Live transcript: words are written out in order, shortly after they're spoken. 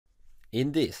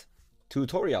In this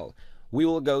tutorial, we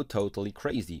will go totally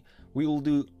crazy. We will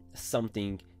do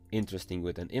something interesting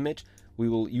with an image. We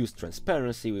will use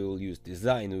transparency, we will use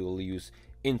design, we will use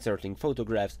inserting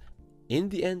photographs. In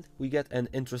the end, we get an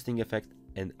interesting effect,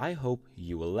 and I hope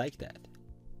you will like that.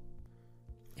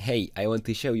 Hey, I want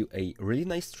to show you a really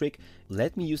nice trick.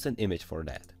 Let me use an image for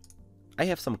that. I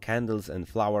have some candles and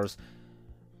flowers.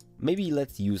 Maybe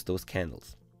let's use those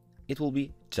candles. It will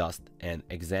be just an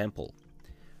example.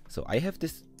 So I have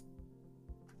this...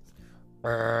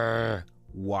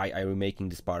 Why are we making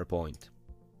this PowerPoint?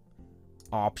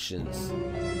 Options.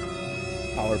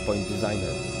 PowerPoint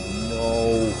designer.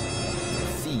 No.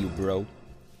 See you, bro.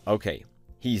 Okay,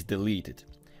 he's deleted.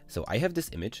 So I have this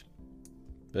image,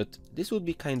 but this would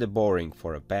be kinda boring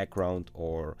for a background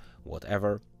or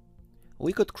whatever.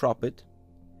 We could crop it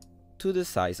to the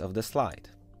size of the slide.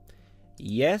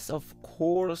 Yes, of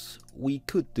course, we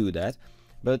could do that,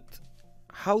 but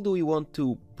how do we want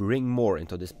to bring more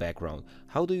into this background?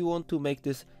 How do you want to make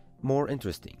this more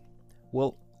interesting?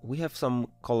 Well, we have some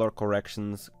color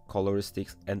corrections,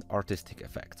 coloristics and artistic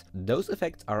effects. Those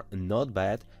effects are not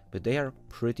bad, but they are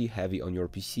pretty heavy on your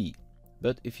PC.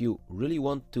 But if you really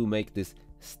want to make this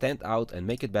stand out and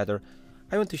make it better,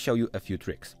 I want to show you a few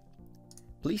tricks.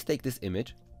 Please take this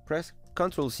image, press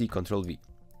Ctrl+C, Ctrl+V.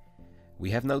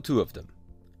 We have now two of them.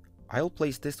 I'll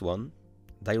place this one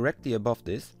directly above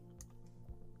this.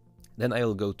 Then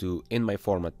I'll go to In My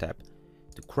Format tab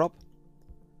to crop,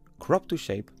 crop to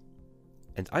shape,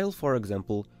 and I'll, for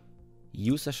example,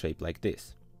 use a shape like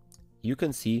this. You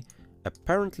can see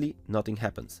apparently nothing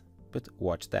happens, but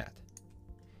watch that.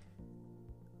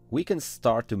 We can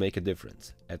start to make a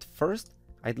difference. At first,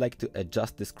 I'd like to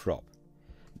adjust this crop.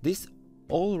 This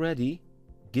already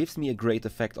gives me a great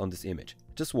effect on this image.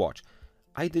 Just watch.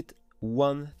 I did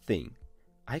one thing.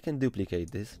 I can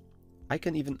duplicate this. I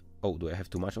can even... Oh, do I have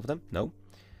too much of them? No.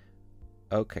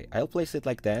 Okay, I'll place it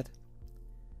like that.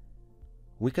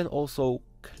 We can also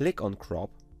click on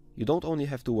crop. You don't only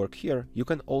have to work here, you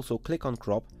can also click on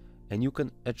crop and you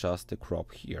can adjust the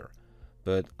crop here.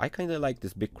 But I kinda like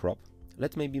this big crop.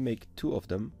 Let's maybe make two of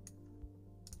them.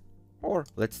 Or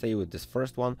let's stay with this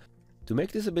first one. To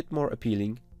make this a bit more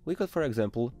appealing, we could, for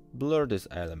example, blur this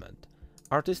element.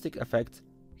 Artistic effects,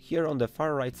 here on the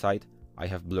far right side, I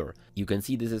have blur. You can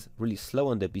see this is really slow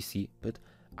on the PC, but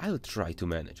I'll try to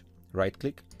manage. Right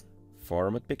click,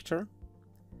 format picture.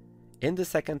 In the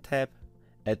second tab,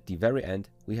 at the very end,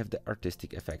 we have the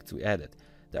artistic effects we added.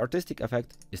 The artistic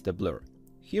effect is the blur.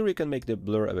 Here we can make the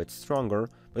blur a bit stronger,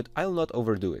 but I'll not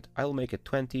overdo it. I'll make it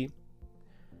 20.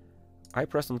 I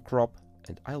press on crop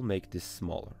and I'll make this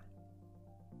smaller.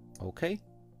 Okay,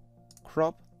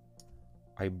 crop.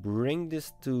 I bring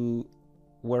this to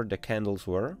where the candles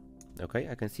were. Okay,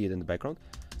 I can see it in the background.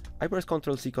 I press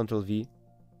Ctrl+C, Ctrl+V,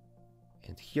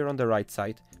 and here on the right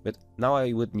side, but now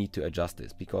I would need to adjust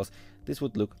this because this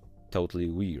would look totally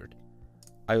weird.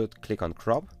 I would click on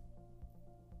crop.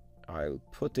 I'll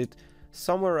put it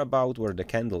somewhere about where the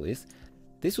candle is.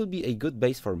 This would be a good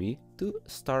base for me to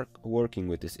start working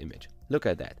with this image. Look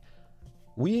at that.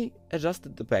 We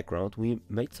adjusted the background, we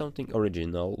made something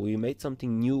original, we made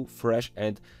something new, fresh,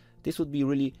 and this would be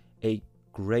really a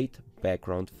great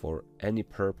background for any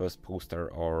purpose, poster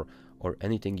or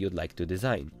anything you'd like to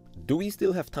design. Do we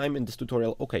still have time in this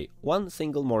tutorial? Okay, one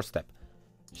single more step.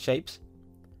 Shapes.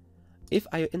 If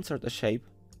I insert a shape,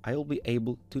 I will be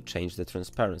able to change the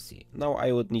transparency. Now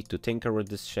I would need to tinker with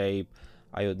this shape,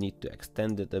 I would need to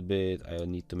extend it a bit, I would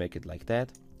need to make it like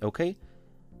that, okay?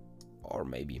 Or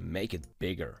maybe make it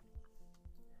bigger.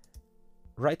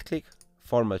 Right click,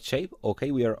 format shape,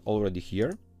 okay, we are already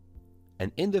here.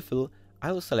 And in the fill,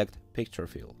 I will select picture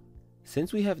fill.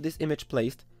 Since we have this image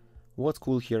placed, what's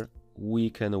cool here,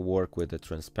 we can work with the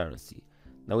transparency.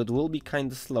 Now it will be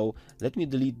kinda slow, let me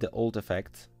delete the old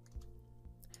effects.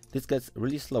 This gets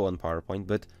really slow on PowerPoint,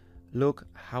 but look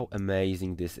how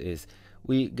amazing this is.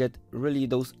 We get really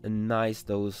those nice,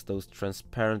 those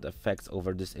transparent effects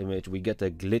over this image. We get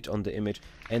a glitch on the image,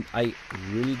 and I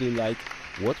really do like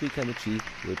what we can achieve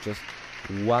with just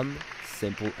one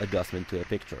simple adjustment to a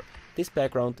picture. This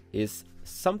background is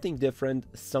something different,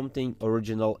 something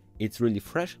original. It's really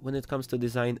fresh when it comes to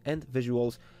design and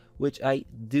visuals, which I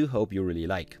do hope you really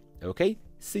like. Okay,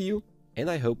 see you, and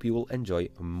I hope you will enjoy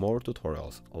more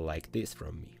tutorials like this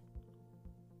from me.